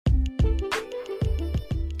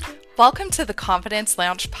Welcome to the Confidence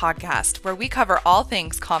Lounge podcast, where we cover all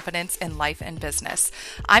things confidence in life and business.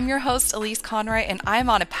 I'm your host, Elise Conroy, and I'm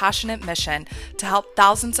on a passionate mission to help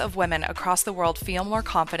thousands of women across the world feel more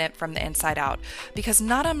confident from the inside out. Because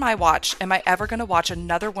not on my watch am I ever going to watch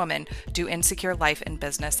another woman do insecure life and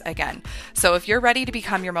business again. So if you're ready to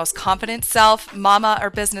become your most confident self, mama, or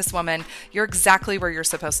businesswoman, you're exactly where you're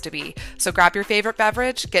supposed to be. So grab your favorite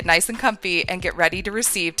beverage, get nice and comfy, and get ready to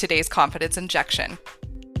receive today's confidence injection.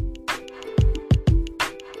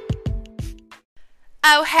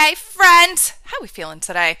 Oh, hey, friend. How are we feeling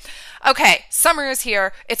today? Okay, summer is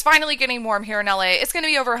here. It's finally getting warm here in LA. It's going to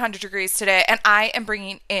be over 100 degrees today, and I am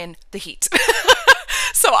bringing in the heat.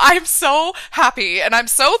 So I'm so happy and I'm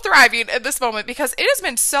so thriving at this moment because it has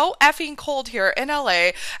been so effing cold here in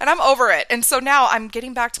LA and I'm over it. And so now I'm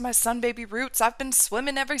getting back to my sun baby roots. I've been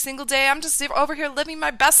swimming every single day. I'm just over here living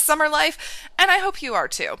my best summer life, and I hope you are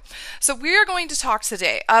too. So we are going to talk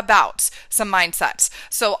today about some mindsets.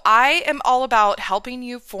 So I am all about helping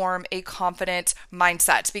you form a confident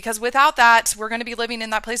mindset, because without that, we're going to be living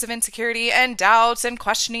in that place of insecurity and doubts and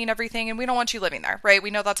questioning everything, and we don't want you living there, right?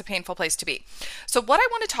 We know that's a painful place to be. So what I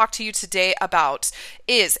want to talk to you today about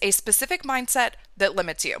is a specific mindset that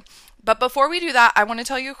limits you. But before we do that, I want to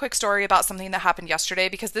tell you a quick story about something that happened yesterday,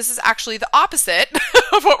 because this is actually the opposite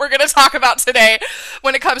of what we're going to talk about today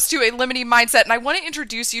when it comes to a limiting mindset. And I want to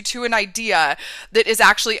introduce you to an idea that is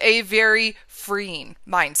actually a very freeing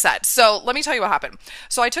mindset. So let me tell you what happened.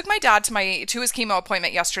 So I took my dad to his chemo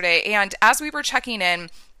appointment yesterday, and as we were checking in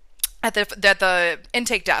at the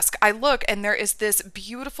intake desk, I look and there is this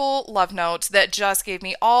beautiful love note that just gave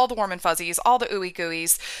me all the warm and fuzzies, all the ooey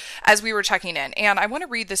gooeys as we were checking in. And I want to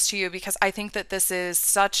read this to you because I think that this is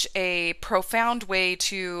such a profound way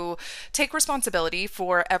to take responsibility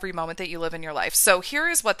for every moment that you live in your life. So here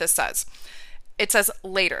is what this says. It says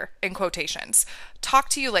later in quotations. Talk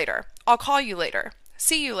to you later. I'll call you later.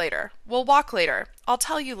 See you later. We'll walk later. I'll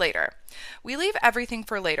tell you later. We leave everything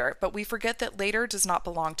for later, but we forget that later does not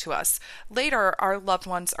belong to us. Later, our loved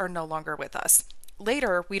ones are no longer with us.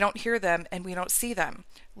 Later, we don't hear them and we don't see them.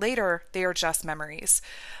 Later, they are just memories.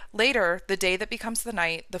 Later, the day that becomes the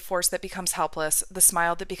night, the force that becomes helpless, the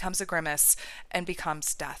smile that becomes a grimace and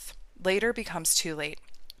becomes death. Later becomes too late.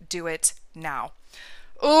 Do it now.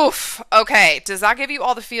 Oof. Okay. Does that give you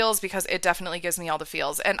all the feels? Because it definitely gives me all the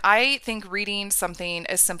feels. And I think reading something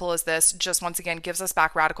as simple as this just once again gives us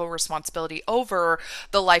back radical responsibility over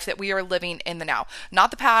the life that we are living in the now.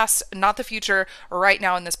 Not the past, not the future, right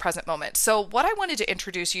now in this present moment. So what I wanted to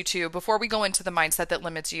introduce you to before we go into the mindset that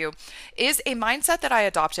limits you is a mindset that I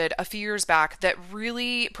adopted a few years back that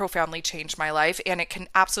really profoundly changed my life, and it can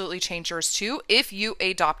absolutely change yours too if you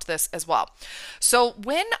adopt this as well. So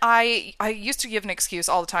when I used to give an excuse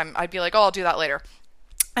all the time. I'd be like, oh, I'll do that later.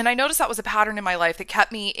 And I noticed that was a pattern in my life that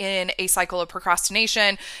kept me in a cycle of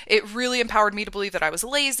procrastination. It really empowered me to believe that I was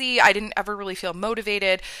lazy. I didn't ever really feel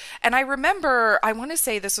motivated. And I remember, I want to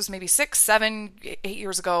say this was maybe 6, 7, 8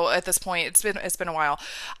 years ago at this point. It's been a while.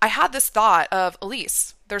 I had this thought of,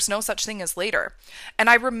 Elise, there's no such thing as later. And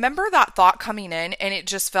I remember that thought coming in, and it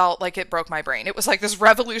just felt like it broke my brain. It was like this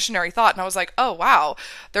revolutionary thought. And I was like, oh, wow,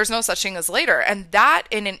 there's no such thing as later. And that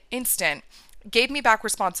in an instant gave me back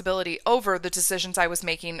responsibility over the decisions I was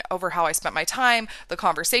making, over how I spent my time, the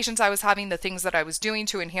conversations I was having, the things that I was doing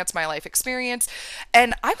to enhance my life experience.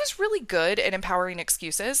 And I was really good at empowering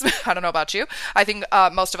excuses. I don't know about you. I think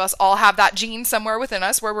most of us all have that gene somewhere within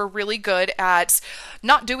us where we're really good at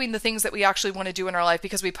not doing the things that we actually want to do in our life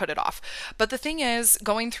because we put it off. But the thing is,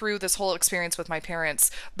 going through this whole experience with my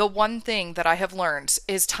parents, the one thing that I have learned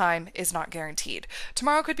is time is not guaranteed.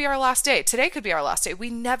 Tomorrow could be our last day. Today could be our last day.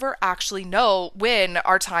 We never actually know when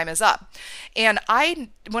our time is up. And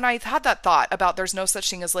when I had that thought about there's no such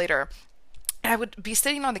thing as later, I would be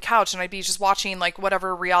sitting on the couch and I'd be just watching like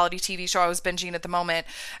whatever reality TV show I was binging at the moment.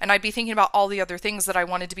 And I'd be thinking about all the other things that I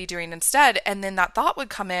wanted to be doing instead. And then that thought would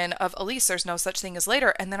come in of, Elise, there's no such thing as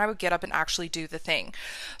later. And then I would get up and actually do the thing.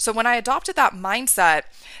 So when I adopted that mindset,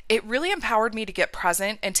 it really empowered me to get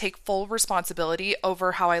present and take full responsibility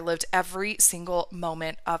over how I lived every single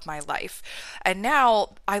moment of my life. And now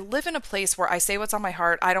I live in a place where I say what's on my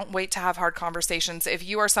heart. I don't wait to have hard conversations. If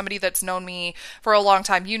you are somebody that's known me for a long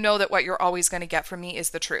time, you know that what you're always going to get from me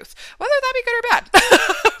is the truth, whether that be good or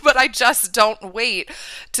bad. But I just don't wait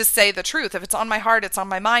to say the truth. If it's on my heart, it's on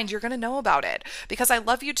my mind, you're going to know about it because I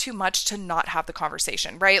love you too much to not have the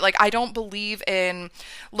conversation, right? Like, I don't believe in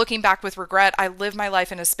looking back with regret. I live my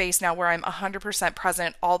life in a space now where I'm 100%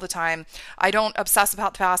 present all the time. I don't obsess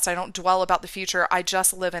about the past. I don't dwell about the future. I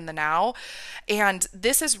just live in the now. And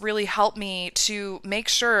this has really helped me to make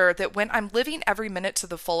sure that when I'm living every minute to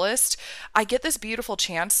the fullest, I get this beautiful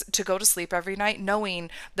chance to go to sleep every night knowing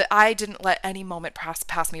that I didn't let any moment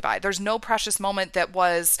pass me by. There's no precious moment that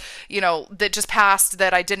was, that just passed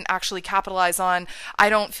that I didn't actually capitalize on. I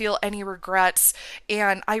don't feel any regrets.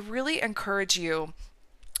 And I really encourage you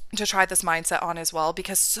to try this mindset on as well,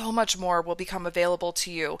 because so much more will become available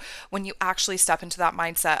to you when you actually step into that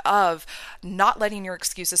mindset of not letting your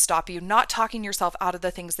excuses stop you, not talking yourself out of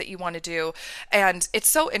the things that you want to do. And it's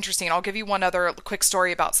so interesting. I'll give you one other quick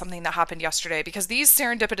story about something that happened yesterday, because these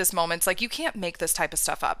serendipitous moments, like, you can't make this type of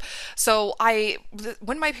stuff up. So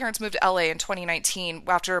when my parents moved to LA in 2019,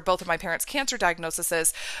 after both of my parents' cancer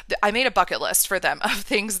diagnoses, I made a bucket list for them of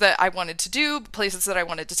things that I wanted to do, places that I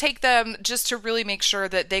wanted to take them, just to really make sure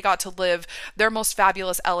that they got to live their most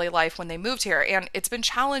fabulous LA life when they moved here. And it's been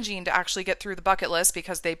challenging to actually get through the bucket list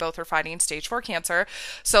because they both are fighting stage 4 cancer.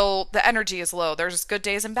 So the energy is low. There's good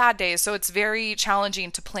days and bad days. So it's very challenging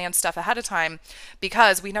to plan stuff ahead of time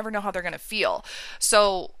because we never know how they're going to feel.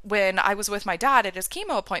 So when I was with my dad at his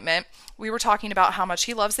chemo appointment, we were talking about how much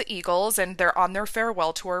he loves the Eagles, and they're on their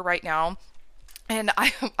farewell tour right now. And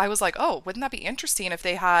I was like, oh, wouldn't that be interesting if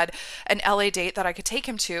they had an LA date that I could take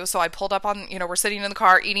him to? So I pulled up on, we're sitting in the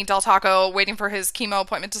car eating Del Taco, waiting for his chemo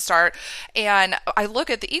appointment to start. And I look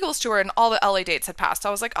at the Eagles tour and all the LA dates had passed. I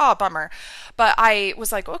was like, oh, bummer. But I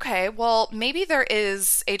was like, okay, well, maybe there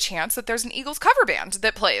is a chance that there's an Eagles cover band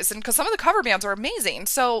that plays. And because some of the cover bands are amazing.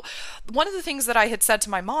 So one of the things that I had said to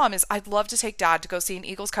my mom is I'd love to take Dad to go see an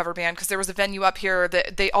Eagles cover band because there was a venue up here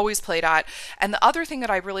that they always played at. And the other thing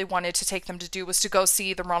that I really wanted to take them to do was to go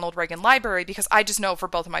see the Ronald Reagan Library, because I just know for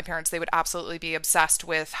both of my parents, they would absolutely be obsessed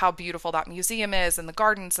with how beautiful that museum is and the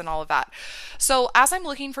gardens and all of that. So as I'm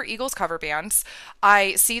looking for Eagles cover bands,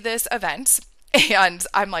 I see this event. And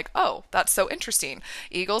I'm like, oh, that's so interesting.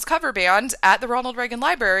 Eagles cover band at the Ronald Reagan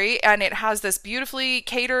Library. And it has this beautifully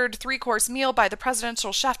catered 3-course meal by the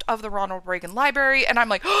presidential chef of the Ronald Reagan Library. And I'm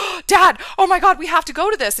like, oh, Dad, oh my God, we have to go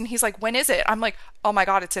to this. And he's like, when is it? I'm like, oh my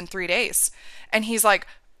God, it's in 3 days. And he's like,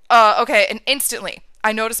 okay. And instantly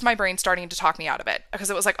I noticed my brain starting to talk me out of it because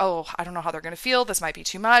it was like, oh, I don't know how they're going to feel. This might be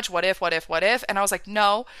too much. What if? And I was like,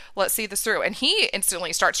 no, let's see this through. And he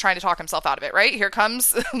instantly starts trying to talk himself out of it, right? Here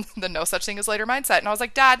comes the no such thing as later mindset. And I was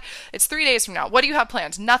like, Dad, it's 3 days from now. What do you have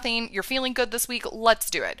planned? Nothing. You're feeling good this week. Let's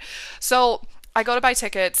do it. So I go to buy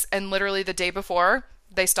tickets, and literally the day before,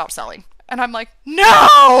 they stop selling. And I'm like,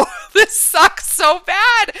 no, this sucks so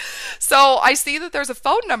bad. So I see that there's a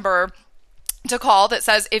phone number to call that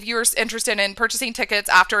says, if you're interested in purchasing tickets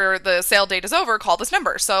after the sale date is over, call this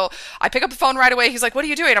number. So I pick up the phone right away. He's like, what are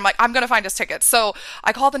you doing? I'm like, I'm going to find us tickets. So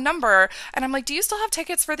I call the number and I'm like, do you still have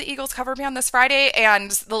tickets for the Eagles cover band this Friday?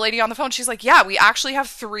 And the lady on the phone, she's like, yeah, we actually have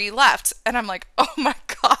 3 left. And I'm like, oh my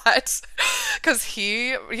God. Because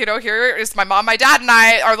here is my mom, my dad, and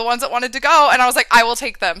I are the ones that wanted to go. And I was like, I will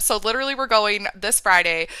take them. So literally we're going this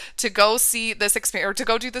Friday to go see this experience, or to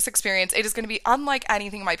go do this experience. It is going to be unlike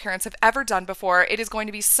anything my parents have ever done before. It is going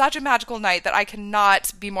to be such a magical night that I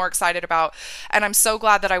cannot be more excited about. And I'm so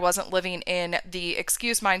glad that I wasn't living in the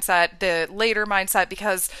excuse mindset, the later mindset,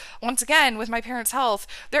 because once again, with my parents' health,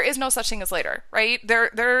 there is no such thing as later, right?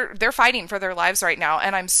 They're fighting for their lives right now.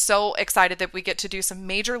 And I'm so excited that we get to do some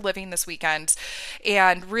major living this weekend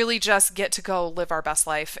and really just get to go live our best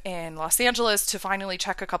life in Los Angeles, to finally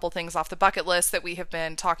check a couple things off the bucket list that we have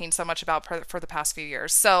been talking so much about for the past few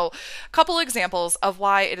years. So a couple examples of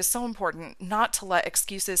why it is so important not to let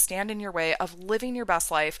excuses stand in your way of living your best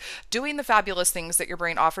life, doing the fabulous things that your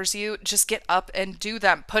brain offers you. Just get up and do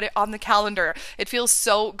them. Put it on the calendar. It feels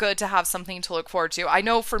so good to have something to look forward to. I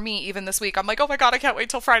know for me, even this week, I'm like, oh my God, I can't wait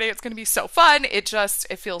till Friday. It's going to be so fun. It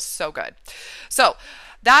feels so good. So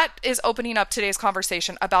that is opening up today's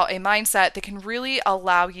conversation about a mindset that can really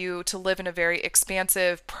allow you to live in a very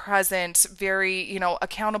expansive, present, very,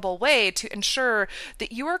 accountable way to ensure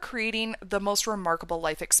that you are creating the most remarkable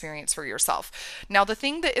life experience for yourself. Now, the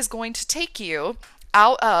thing that is going to take you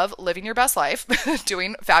out of living your best life,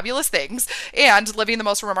 doing fabulous things, and living the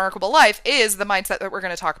most remarkable life is the mindset that we're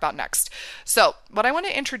going to talk about next. So what I want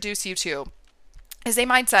to introduce you to is a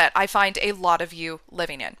mindset I find a lot of you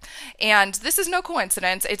living in. And this is no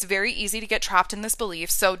coincidence. It's very easy to get trapped in this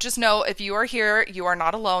belief. So just know if you are here, you are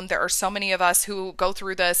not alone. There are so many of us who go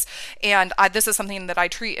through this. And this is something that I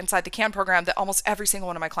treat inside the CAN program that almost every single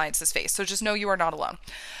one of my clients has faced. So just know you are not alone.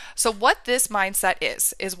 So what this mindset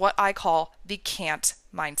is what I call the can't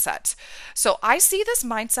mindset. So I see this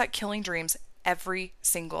mindset killing dreams every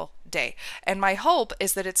single day. And my hope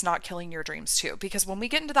is that it's not killing your dreams too, because when we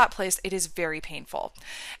get into that place, it is very painful.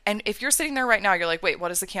 And if you're sitting there right now, you're like, wait,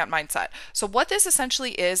 what is the can't mindset? So what this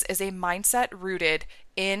essentially is a mindset rooted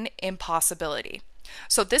in impossibility.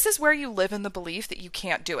 So this is where you live in the belief that you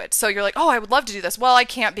can't do it. So you're like, oh, I would love to do this. Well, I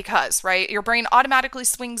can't because, right? Your brain automatically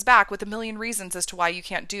swings back with a million reasons as to why you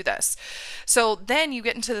can't do this. So then you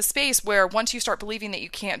get into the space where once you start believing that you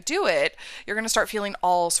can't do it, you're going to start feeling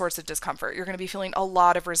all sorts of discomfort. You're going to be feeling a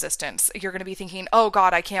lot of resistance. You're going to be thinking, oh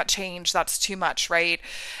God, I can't change. That's too much, right?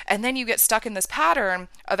 And then you get stuck in this pattern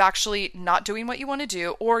of actually not doing what you want to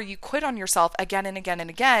do, or you quit on yourself again and again and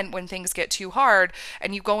again when things get too hard,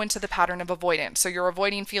 and you go into the pattern of avoidance. So you're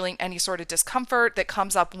avoiding feeling any sort of discomfort that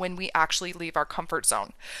comes up when we actually leave our comfort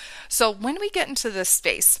zone. So when we get into this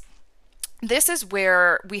space, this is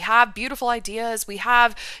where we have beautiful ideas. We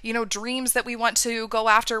have, dreams that we want to go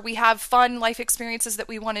after. We have fun life experiences that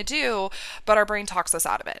we want to do, but our brain talks us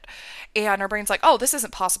out of it. And our brain's like, oh, this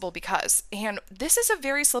isn't possible because. And this is a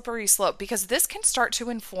very slippery slope because this can start to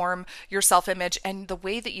inform your self-image and the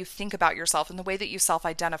way that you think about yourself and the way that you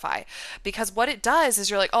self-identify. Because what it does is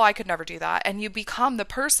you're like, oh, I could never do that. And you become the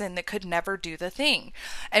person that could never do the thing.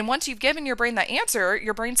 And once you've given your brain that answer,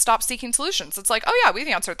 your brain stops seeking solutions. It's like, oh yeah, we've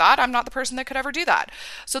answered that. I'm not the person that could ever do that.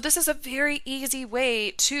 So this is a very easy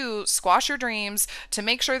way to squash your dreams, to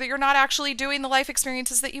make sure that you're not actually doing the life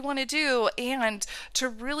experiences that you want to do, and to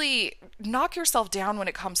really knock yourself down when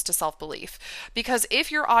it comes to self-belief. Because if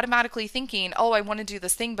you're automatically thinking, oh, I want to do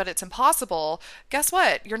this thing, but it's impossible, guess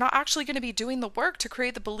what? You're not actually going to be doing the work to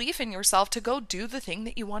create the belief in yourself to go do the thing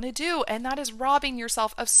that you want to do. And that is robbing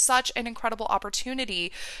yourself of such an incredible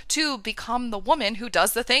opportunity to become the woman who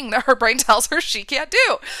does the thing that her brain tells her she can't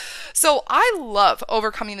do. So I love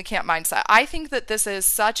overcoming the can't mindset. I think that this is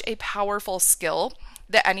such a powerful skill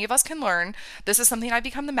that any of us can learn. This is something I've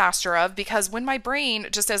become the master of because when my brain,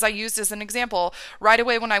 just as I used as an example, right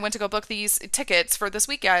away when I went to go book these tickets for this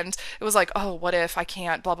weekend, it was like, oh, what if I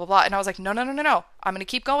can't, blah, blah, blah. And I was like, no. I'm going to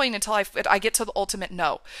keep going until I get to the ultimate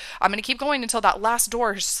no. I'm going to keep going until that last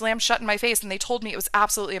door slammed shut in my face and they told me it was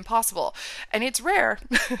absolutely impossible. And it's rare,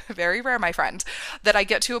 very rare, my friend, that I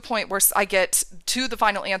get to a point where I get to the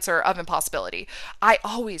final answer of impossibility. I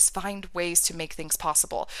always find ways to make things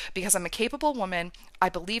possible because I'm a capable woman. I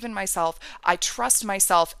believe in myself, I trust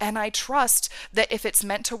myself, and I trust that if it's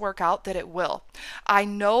meant to work out, that it will. I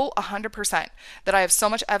know 100% that I have so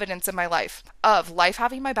much evidence in my life of life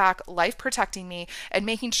having my back, life protecting me, and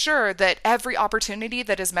making sure that every opportunity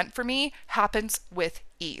that is meant for me happens with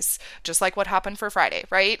ease. Just like what happened for Friday,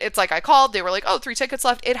 right? It's like I called, they were like, oh, 3 tickets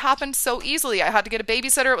left. It happened so easily. I had to get a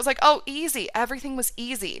babysitter. It was like, oh, easy. Everything was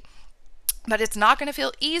easy. But it's not going to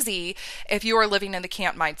feel easy if you are living in the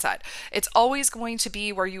can't mindset. It's always going to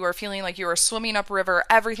be where you are feeling like you are swimming upriver.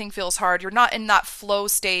 Everything feels hard. You're not in that flow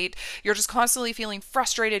state. You're just constantly feeling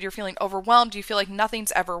frustrated. You're feeling overwhelmed. You feel like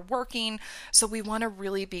nothing's ever working. So we want to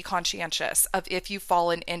really be conscientious of if you've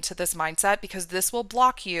fallen into this mindset because this will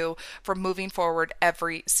block you from moving forward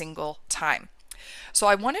every single time. So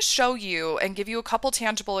I want to show you and give you a couple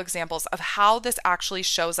tangible examples of how this actually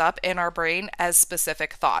shows up in our brain as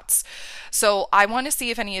specific thoughts. So I want to see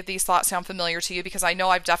if any of these thoughts sound familiar to you because I know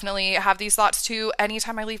I've definitely have these thoughts too.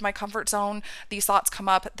 Anytime I leave my comfort zone, these thoughts come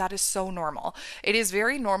up. That is so normal. It is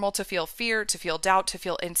very normal to feel fear, to feel doubt, to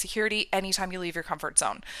feel insecurity anytime you leave your comfort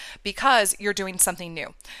zone because you're doing something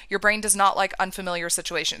new. Your brain does not like unfamiliar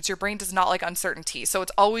situations. Your brain does not like uncertainty. So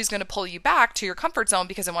it's always going to pull you back to your comfort zone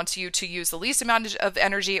because it wants you to use the least amount of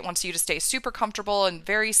energy. It wants you to stay super comfortable and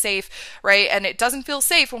very safe, right? And it doesn't feel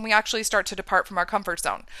safe when we actually start to depart from our comfort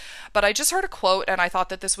zone. But I just heard a quote and I thought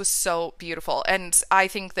that this was so beautiful. And I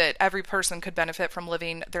think that every person could benefit from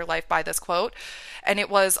living their life by this quote. And it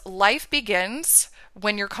was, life begins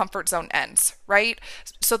when your comfort zone ends, right?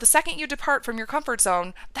 So the second you depart from your comfort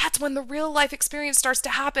zone, that's when the real life experience starts to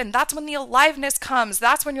happen. That's when the aliveness comes.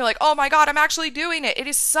 That's when you're like, oh my God, I'm actually doing it. It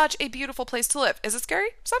is such a beautiful place to live. Is it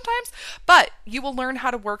scary? Sometimes, but you will learn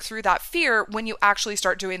how to work through that fear when you actually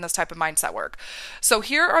start doing this type of mindset work. So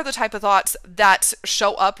here are the type of thoughts that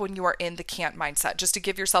show up when you are in the can't mindset, just to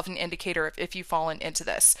give yourself an indicator if you've fallen into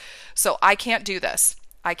this. So I can't do this.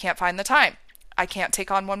 I can't find the time. I can't take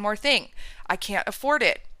on one more thing. I can't afford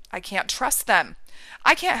it. I can't trust them.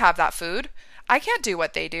 I can't have that food. I can't do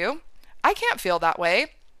what they do. I can't feel that way.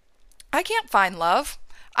 I can't find love.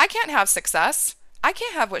 I can't have success. I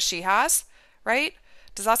can't have what she has, right?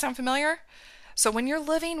 Does that sound familiar? So when you're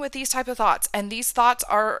living with these type of thoughts, and these thoughts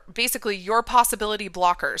are basically your possibility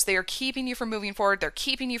blockers, they are keeping you from moving forward, they're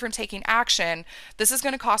keeping you from taking action, this is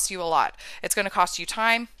going to cost you a lot. It's going to cost you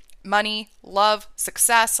time, money, love,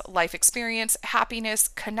 success, life experience, happiness,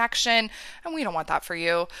 connection, and we don't want that for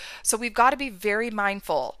you. So we've got to be very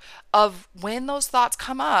mindful of when those thoughts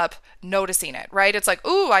come up, noticing it, right? It's like,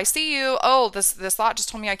 ooh, I see you. Oh, this thought just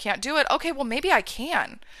told me I can't do it. Okay, well, maybe I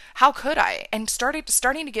can. How could I? And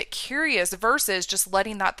starting to get curious versus just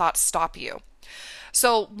letting that thought stop you.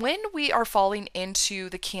 So when we are falling into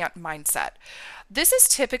the can't mindset, this is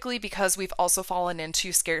typically because we've also fallen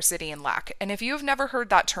into scarcity and lack. And if you've never heard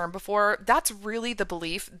that term before, that's really the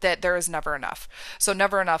belief that there is never enough. So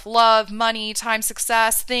never enough love, money, time,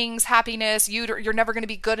 success, things, happiness. You're never going to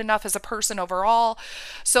be good enough as a person overall.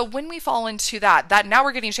 So when we fall into that now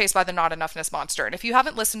we're getting chased by the not enoughness monster. And if you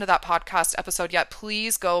haven't listened to that podcast episode yet,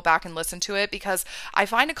 please go back and listen to it, because I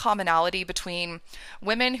find a commonality between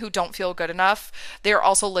women who don't feel good enough. They're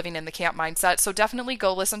also living in the can't mindset. So definitely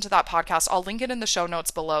go listen to that podcast. I'll link it in the show notes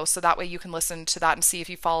below, so that way you can listen to that and see if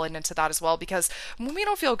you fall into that as well, because when we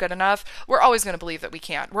don't feel good enough, we're always going to believe that we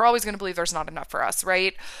can't. We're always going to believe there's not enough for us,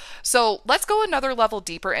 right? So let's go another level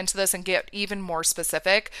deeper into this and get even more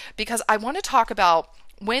specific, because I want to talk about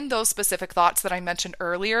when those specific thoughts that I mentioned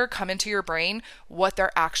earlier come into your brain, what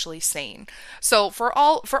they're actually saying. So for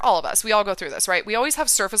all of us, we all go through this, right? We always have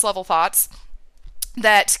surface level thoughts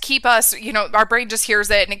that keep us, our brain just hears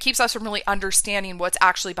it and it keeps us from really understanding what's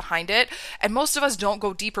actually behind it. And most of us don't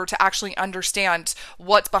go deeper to actually understand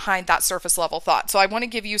what's behind that surface level thought. So I want to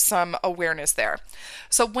give you some awareness there.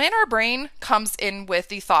 So when our brain comes in with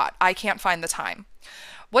the thought, I can't find the time,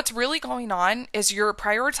 what's really going on is you're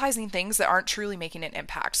prioritizing things that aren't truly making an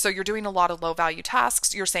impact. So you're doing a lot of low value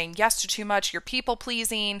tasks. You're saying yes to too much. You're people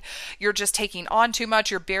pleasing. You're just taking on too much.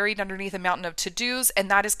 You're buried underneath a mountain of to-dos. And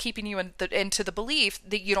that is keeping you into the belief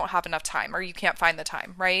that you don't have enough time, or you can't find the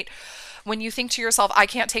time, right? When you think to yourself, I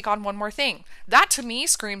can't take on one more thing, that to me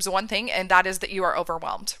screams one thing, and that is that you are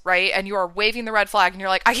overwhelmed, right? And you are waving the red flag and you're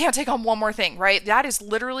like, I can't take on one more thing, right? That is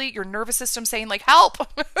literally your nervous system saying like, help,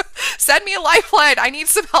 send me a lifeline. I need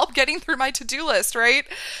some help getting through my to-do list, right?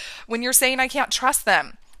 When you're saying I can't trust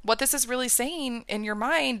them, what this is really saying in your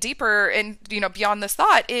mind deeper and, beyond this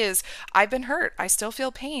thought is, I've been hurt. I still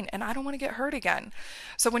feel pain and I don't want to get hurt again.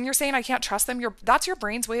 So when you're saying I can't trust them, that's your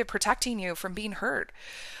brain's way of protecting you from being hurt.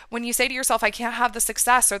 When you say to yourself, I can't have the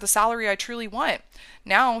success or the salary I truly want,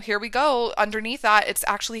 now here we go. Underneath that, it's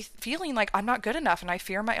actually feeling like I'm not good enough and I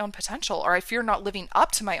fear my own potential, or I fear not living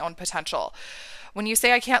up to my own potential. When you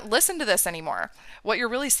say I can't listen to this anymore, what you're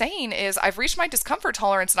really saying is I've reached my discomfort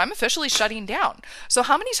tolerance and I'm officially shutting down. So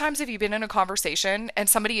how many times have you been in a conversation and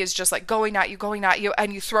somebody is just like going at you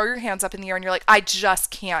and you throw your hands up in the air and you're like, I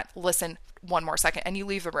just can't listen one more second, and you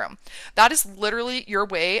leave the room? That is literally your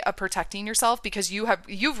way of protecting yourself, because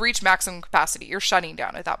you've reached maximum capacity. You're shutting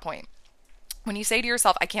down at that point. When you say to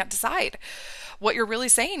yourself, I can't decide, what you're really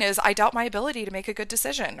saying is, I doubt my ability to make a good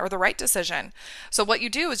decision or the right decision. So what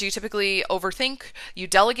you do is you typically overthink, you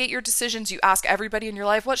delegate your decisions, you ask everybody in your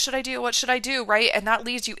life, what should I do? What should I do? Right? And that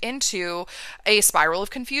leads you into a spiral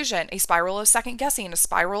of confusion, a spiral of second guessing, a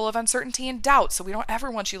spiral of uncertainty and doubt. So we don't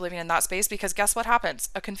ever want you living in that space, because guess what happens?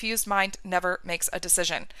 A confused mind never makes a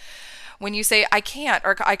decision. When you say, I can't,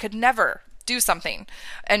 or I could never do something,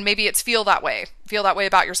 and maybe it's feel that way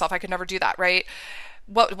about yourself, I could never do that, right?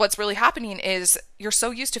 What's really happening is you're so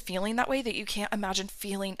used to feeling that way that you can't imagine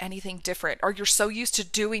feeling anything different, or you're so used to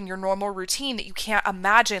doing your normal routine that you can't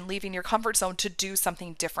imagine leaving your comfort zone to do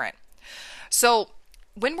something different. So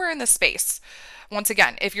when we're in this space, once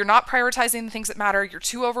again, if you're not prioritizing the things that matter, you're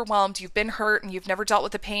too overwhelmed, you've been hurt and you've never dealt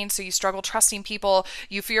with the pain, so you struggle trusting people,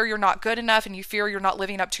 you fear you're not good enough and you fear you're not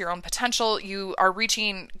living up to your own potential, you are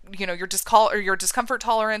reaching, your discomfort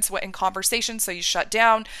tolerance in conversations, so you shut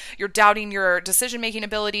down, you're doubting your decision-making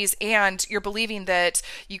abilities, and you're believing that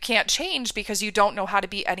you can't change because you don't know how to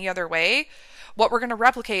be any other way, what we're going to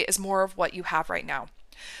replicate is more of what you have right now.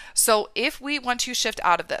 So if we want to shift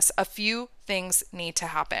out of this, a few things need to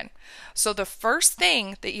happen. So the first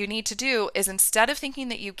thing that you need to do is, instead of thinking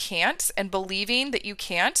that you can't and believing that you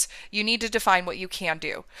can't, you need to define what you can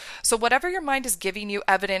do. So whatever your mind is giving you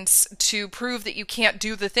evidence to prove that you can't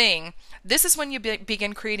do the thing, this is when you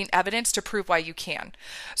begin creating evidence to prove why you can.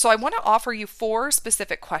 So I want to offer you 4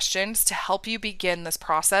 specific questions to help you begin this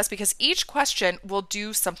process, because each question will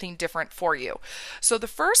do something different for you. So the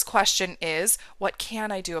first question is, what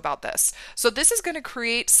can I do about this? So this is going to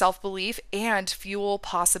create self-belief and fuel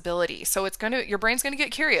possibility. So your brain's going to get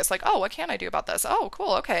curious, like, oh, what can I do about this? Oh,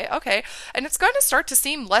 cool. Okay. And it's going to start to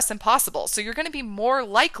seem less impossible. So you're going to be more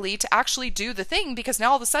likely to actually do the thing because now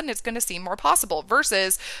all of a sudden it's going to seem more possible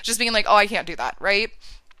versus just being like, oh, I can't do that, right?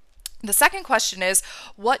 The second question is,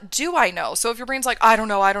 what do I know? So if your brain's like, I don't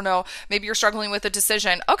know, maybe you're struggling with a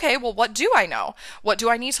decision. Okay, well, what do I know? What do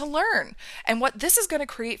I need to learn? And what this is going to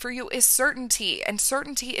create for you is certainty. And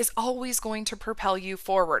certainty is always going to propel you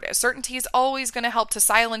forward. Certainty is always going to help to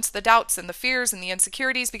silence the doubts and the fears and the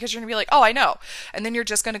insecurities because you're going to be like, oh, I know. And then you're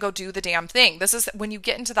just going to go do the damn thing. This is when you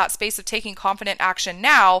get into that space of taking confident action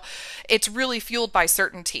now, it's really fueled by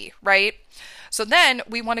certainty, right? So then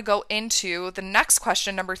we want to go into the next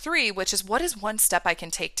question, number 3, which is what is one step I can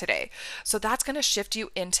take today? So that's going to shift you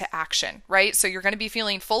into action, right? So you're going to be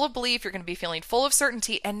feeling full of belief, you're going to be feeling full of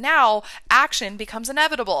certainty, and now action becomes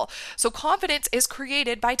inevitable. So confidence is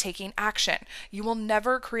created by taking action. You will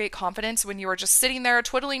never create confidence when you are just sitting there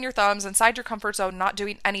twiddling your thumbs inside your comfort zone, not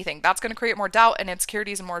doing anything. That's going to create more doubt and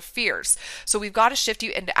insecurities and more fears. So we've got to shift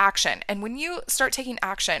you into action. And when you start taking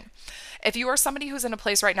action, if you are somebody who's in a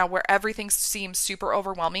place right now where everything seems super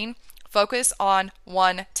overwhelming, focus on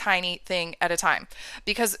one tiny thing at a time.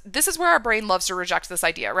 Because this is where our brain loves to reject this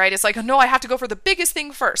idea, right? It's like, no, I have to go for the biggest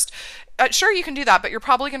thing first. Sure, you can do that, but you're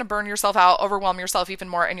probably going to burn yourself out, overwhelm yourself even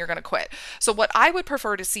more, and you're going to quit. So what I would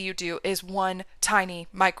prefer to see you do is one tiny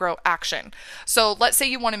micro action. So let's say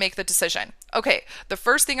you want to make the decision. Okay, the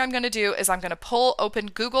first thing I'm going to do is I'm going to pull open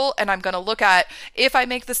Google and I'm going to look at, if I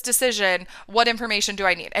make this decision, what information do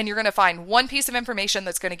I need? And you're going to find one piece of information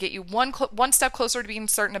that's going to get you one step closer to being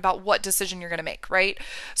certain about what decision you're going to make, right?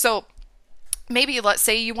 So maybe let's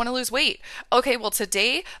say you want to lose weight. Okay, well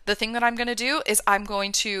today, the thing that I'm going to do is I'm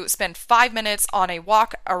going to spend 5 minutes on a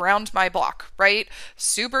walk around my block, right?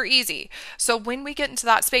 Super easy. So when we get into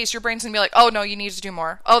that space, your brain's going to be like, oh no, you need to do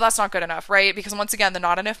more. Oh, that's not good enough, right? Because once again, the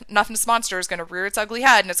not enoughness monster is going to rear its ugly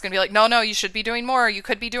head and it's going to be like, no, you should be doing more. You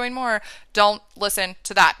could be doing more. Don't listen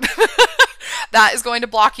to that. That is going to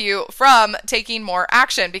block you from taking more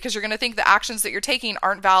action because you're going to think the actions that you're taking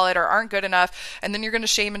aren't valid or aren't good enough. And then you're going to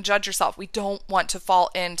shame and judge yourself. We don't want to fall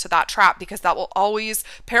into that trap because that will always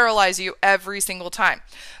paralyze you every single time.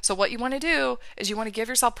 So what you want to do is you want to give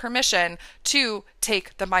yourself permission to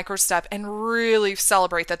take the micro step and really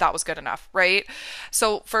celebrate that that was good enough, right?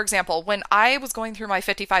 So for example, when I was going through my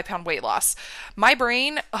 55-pound weight loss, my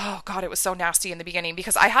brain, oh God, it was so nasty in the beginning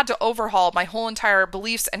because I had to overhaul my whole entire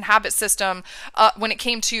beliefs and habit system when it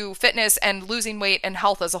came to fitness and losing weight and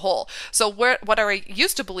health as a whole. So what I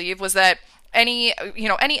used to believe was that any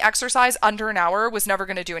exercise under an hour was never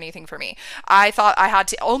going to do anything for me. I thought I had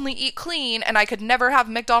to only eat clean and I could never have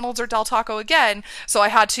McDonald's or Del Taco again. So I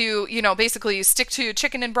had to, basically stick to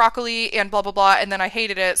chicken and broccoli and blah, blah, blah. And then I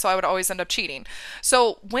hated it. So I would always end up cheating.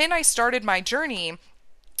 So when I started my journey,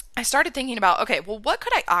 I started thinking about, okay, well, what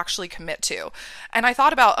could I actually commit to? And I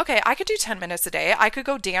thought about, okay, I could do 10 minutes a day. I could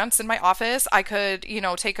go dance in my office. I could,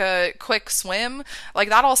 take a quick swim. Like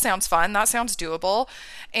that all sounds fun. That sounds doable.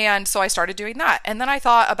 And so I started doing that. And then I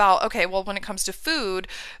thought about, okay, well, when it comes to food,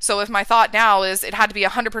 so if my thought now is it had to be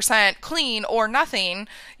 100% clean or nothing,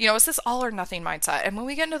 it's this all or nothing mindset. And when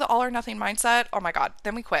we get into the all or nothing mindset, oh my God,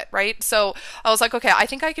 then we quit, right? So I was like, okay, I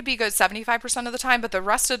think I could be good 75% of the time, but the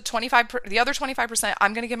other 25%,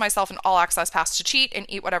 I'm going to give myself an all access pass to cheat and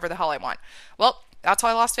eat whatever the hell I want. Well, that's how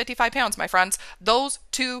I lost 55 pounds, my friends. Those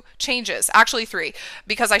 2 changes, actually 3,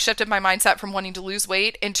 because I shifted my mindset from wanting to lose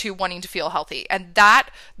weight into wanting to feel healthy. And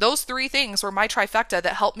those 3 things were my trifecta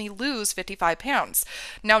that helped me lose 55 pounds.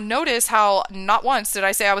 Now notice how not once did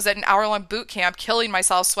I say I was at an hour-long boot camp, killing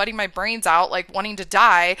myself, sweating my brains out, like wanting to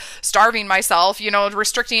die, starving myself,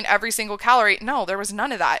 restricting every single calorie. No, there was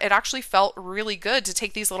none of that. It actually felt really good to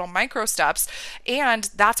take these little micro steps.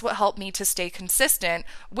 And that's what helped me to stay consistent,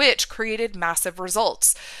 which created massive results.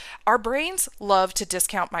 Our brains love to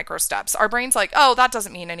discount micro steps. Our brain's like, oh, that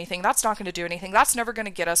doesn't mean anything. That's not going to do anything. That's never going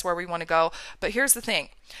to get us where we want to go. But here's the thing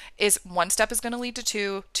is 1 step is going to lead to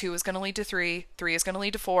 2, 2 is going to lead to 3, 3 is going to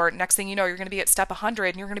lead to 4. Next thing you know, you're going to be at step 100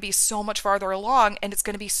 and you're going to be so much farther along and it's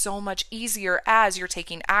going to be so much easier as you're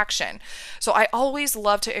taking action. So I always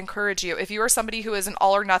love to encourage you. If you are somebody who is an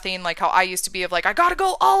all or nothing, like how I used to be of like, I got to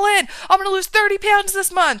go all in. I'm going to lose 30 pounds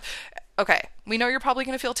this month. Okay, we know you're probably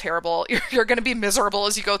going to feel terrible. You're going to be miserable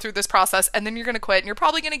as you go through this process, and then you're going to quit, and you're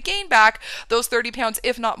probably going to gain back those 30 pounds,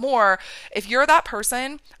 if not more. If you're that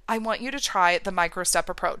person, I want you to try the micro step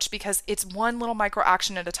approach because it's one little micro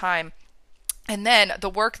action at a time. And then the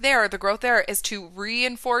work there, the growth there is to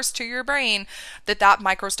reinforce to your brain that that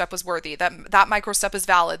micro step was worthy, that that micro step is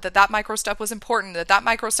valid, that that micro step was important, that that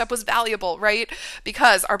micro step was valuable, right?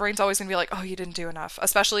 Because our brain's always going to be like, oh, you didn't do enough,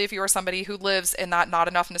 especially if you are somebody who lives in that not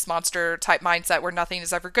enoughness monster type mindset where nothing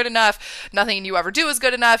is ever good enough, nothing you ever do is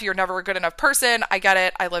good enough, you're never a good enough person. I get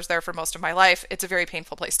it. I lived there for most of my life. It's a very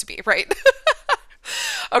painful place to be, right?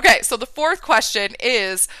 Okay, so the fourth question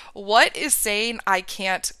is, what is saying I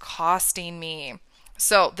can't costing me?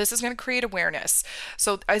 So this is going to create awareness.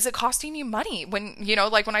 So is it costing you money? When,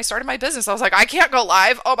 like when I started my business, I was like, I can't go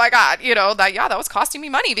live. Oh my God, that was costing me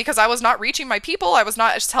money because I was not reaching my people. I was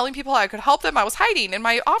not telling people I could help them. I was hiding in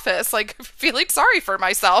my office, like feeling sorry for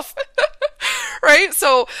myself. Right?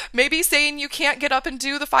 So maybe saying you can't get up and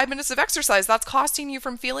do the 5 minutes of exercise, that's costing you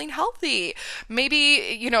from feeling healthy. Maybe,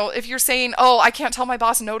 if you're saying, oh, I can't tell my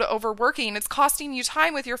boss no to overworking, it's costing you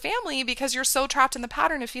time with your family because you're so trapped in the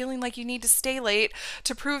pattern of feeling like you need to stay late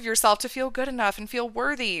to prove yourself, to feel good enough and feel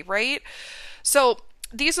worthy, right? So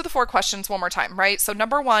these are the 4 questions one more time, right? So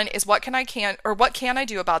number 1 is what can I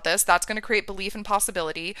do about this? That's going to create belief and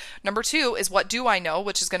possibility. Number 2 is what do I know,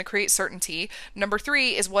 which is going to create certainty. Number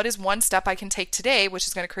 3 is what is one step I can take today, which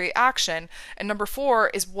is going to create action. And number 4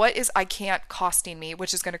 is what is I can't costing me,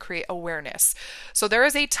 which is going to create awareness. So there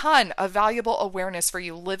is a ton of valuable awareness for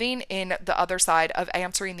you living in the other side of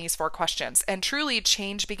answering these 4 questions. And truly,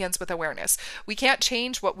 change begins with awareness. We can't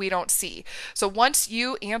change what we don't see. So once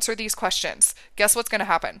you answer these questions, guess what's going to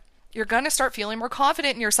happen? You're going to start feeling more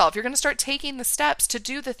confident in yourself. You're going to start taking the steps to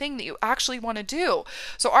do the thing that you actually want to do.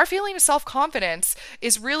 So our feeling of self-confidence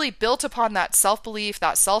is really built upon that self-belief,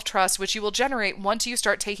 that self-trust, which you will generate once you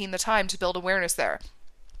start taking the time to build awareness there.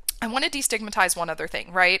 I want to destigmatize one other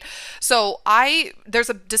thing, right? So there's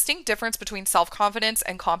a distinct difference between self-confidence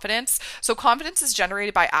and confidence. So confidence is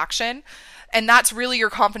generated by action, and that's really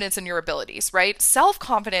your confidence in your abilities, right?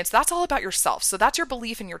 Self-confidence, that's all about yourself. So that's your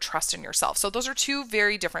belief and your trust in yourself. So those are 2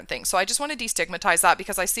 very different things. So I just want to destigmatize that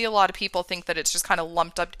because I see a lot of people think that it's just kind of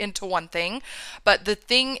lumped up into one thing. But the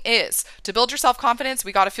thing is, to build your self-confidence,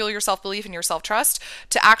 we got to fuel your self-belief and your self-trust.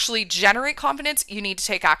 To actually generate confidence, you need to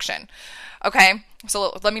take action. Okay,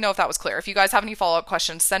 so let me know if that was clear. If you guys have any follow-up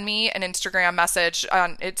questions, send me an Instagram message.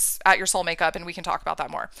 It's at Your Soul Makeup, and we can talk about that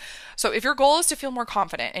more. So if your goal is to feel more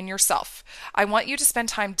confident in yourself, I want you to spend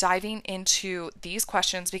time diving into these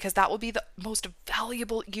questions because that will be the most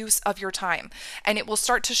valuable use of your time. And it will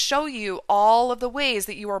start to show you all of the ways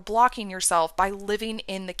that you are blocking yourself by living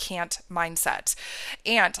in the can't mindset.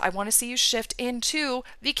 And I want to see you shift into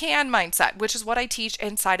the can mindset, which is what I teach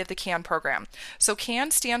inside of the CAN program. So CAN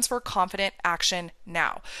stands for Confident Action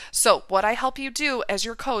Now. So what I help you do as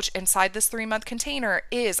your coach inside this 3-month container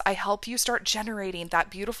is I help you start generating that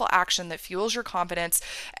beautiful action that fuels your confidence.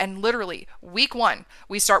 And literally week 1,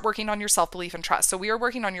 we start working on your self-belief and trust. So we are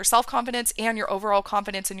working on your self-confidence and your overall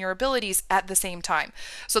confidence in your abilities at the same time.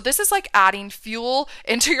 So this is like adding fuel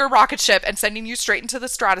into your rocket ship and sending you straight into the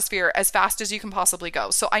stratosphere as fast as you can possibly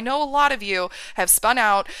go. So I know a lot of you have spun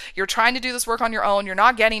out. You're trying to do this work on your own. You're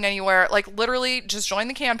not getting anywhere. Like literally just join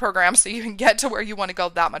the CAN program so you can get to where you want to go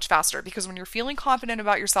that much faster. Because when you're feeling confident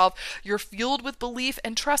about yourself, you're fueled with belief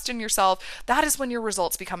and trust in yourself. That is when your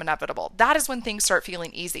results become inevitable. That is when things start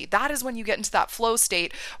feeling easy. That is when you get into that flow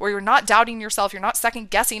state where you're not doubting yourself. You're not second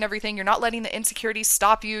guessing everything. You're not letting the insecurities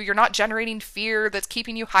stop you. You're not generating fear that's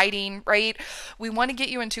keeping you hiding, right? We want to get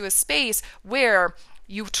you into a space where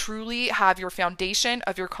you truly have your foundation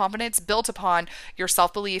of your confidence built upon your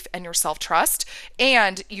self-belief and your self-trust,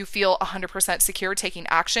 and you feel 100% secure taking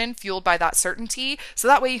action fueled by that certainty, so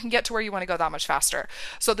that way you can get to where you want to go that much faster.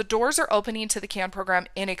 So the doors are opening to the CAN program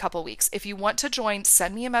in a couple weeks. If you want to join,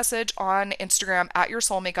 send me a message on Instagram at Your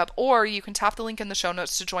Soul Makeup, or you can tap the link in the show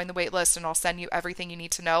notes to join the wait list, and I'll send you everything you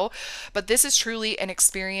need to know. But this is truly an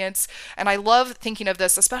experience, and I love thinking of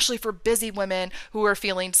this, especially for busy women who are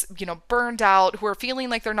feeling, burned out, who are feeling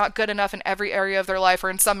like they're not good enough in every area of their life or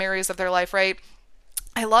in some areas of their life, right?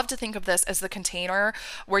 I love to think of this as the container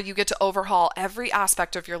where you get to overhaul every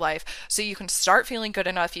aspect of your life so you can start feeling good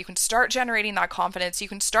enough, you can start generating that confidence, you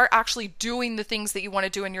can start actually doing the things that you want to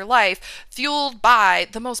do in your life, fueled by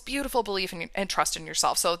the most beautiful belief and trust in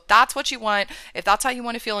yourself. So that's what you want. If that's how you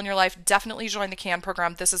want to feel in your life, definitely join the CAN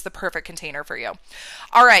program. This is the perfect container for you.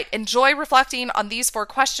 All right, enjoy reflecting on these 4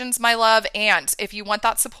 questions, my love. And if you want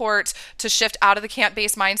that support to shift out of the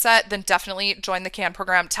can't-based mindset, then definitely join the CAN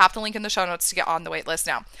program. Tap the link in the show notes to get on the wait list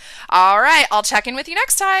now. All right, I'll check in with you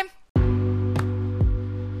next time.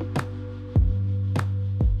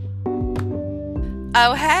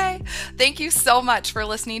 Oh, hey! Thank you so much for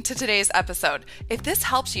listening to today's episode. If this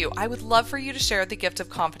helps you, I would love for you to share the gift of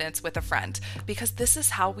confidence with a friend, because this is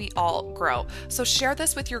how we all grow. So share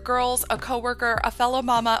this with your girls, a coworker, a fellow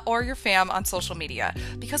mama, or your fam on social media,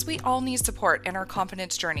 because we all need support in our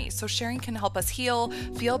confidence journey. So sharing can help us heal,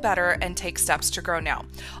 feel better, and take steps to grow now.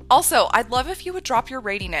 Also, I'd love if you would drop your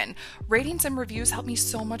rating in. Ratings and reviews help me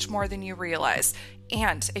so much more than you realize.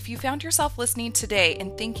 And if you found yourself listening today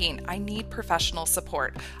and thinking, I need professional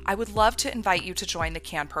support, I would love to invite you to join the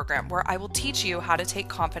CAN program, where I will teach you how to take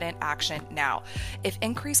confident action now. If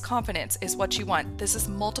increased confidence is what you want, this is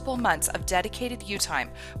multiple months of dedicated you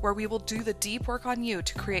time, where we will do the deep work on you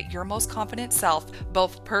to create your most confident self,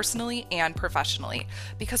 both personally and professionally.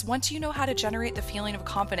 Because once you know how to generate the feeling of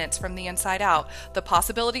confidence from the inside out, the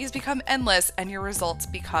possibilities become endless and your results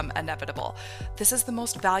become inevitable. This is the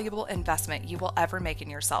most valuable investment you will ever make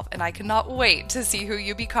in yourself, and I cannot wait to see who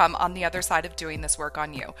you become on the other side of doing this work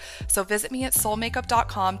on you. So visit me at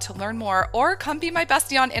soulmakeup.com to learn more, or come be my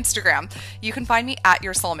bestie on Instagram. You can find me at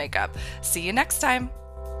Your Soul Makeup. See you next time.